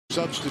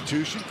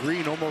Substitution.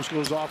 Green almost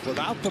goes off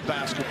without the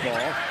basketball.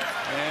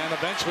 And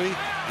eventually,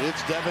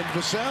 it's Devin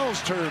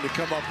Vassell's turn to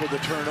come up with a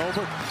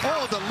turnover.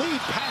 Oh, the lead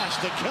pass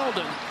to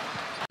Keldon.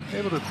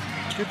 Able to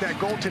get that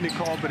goaltending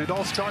call, but it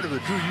all started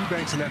with Drew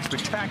Eubanks and that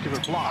spectacular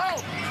block.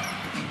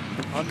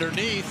 Oh!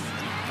 Underneath,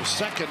 the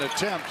second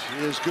attempt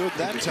is good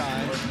that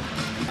time.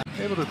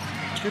 Able to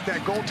get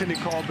that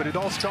goaltending call, but it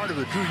all started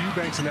with Drew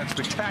Eubanks and that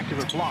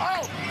spectacular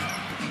block.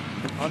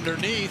 Oh!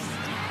 Underneath,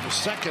 the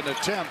second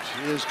attempt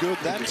is good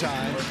that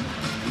time.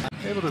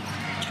 Able to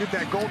get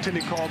that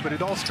goaltending call, but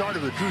it all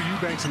started with Drew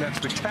Eubanks and that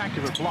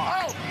spectacular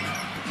block.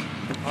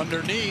 Oh!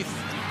 Underneath,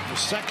 the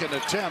second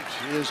attempt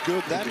is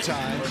good that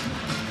time.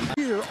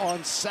 Here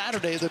on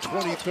Saturday, the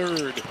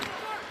 23rd.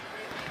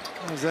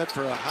 How's that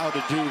for a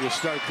how-to-do to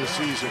start the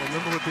season?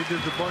 Remember what they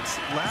did to the Bucks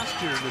last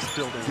year in this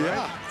building,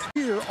 right? Yeah.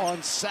 Here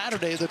on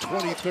Saturday, the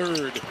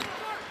 23rd.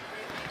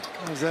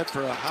 How's that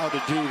for a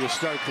how-to-do to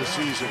start the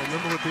season?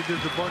 Remember what they did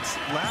to the Bucks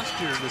last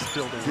year in this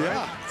building, right?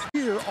 Yeah.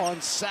 Here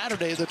on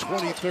Saturday, the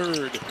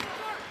 23rd.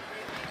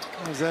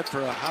 How's that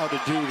for a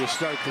how-to-do to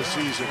start the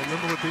season?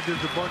 Remember what they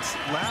did to the Bucks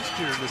last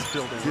year in this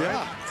building, right?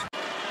 Yeah.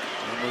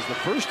 And was the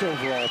first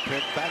overall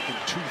pick back in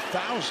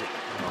 2000.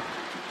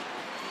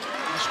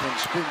 This one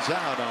spins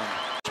out on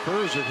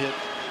Spurs have hit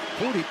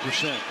 40%.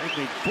 They've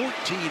made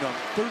 14 on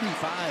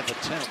 35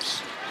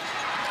 attempts.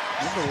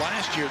 Remember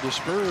last year, the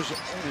Spurs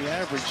only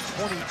averaged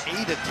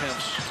 28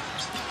 attempts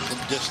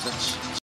from distance.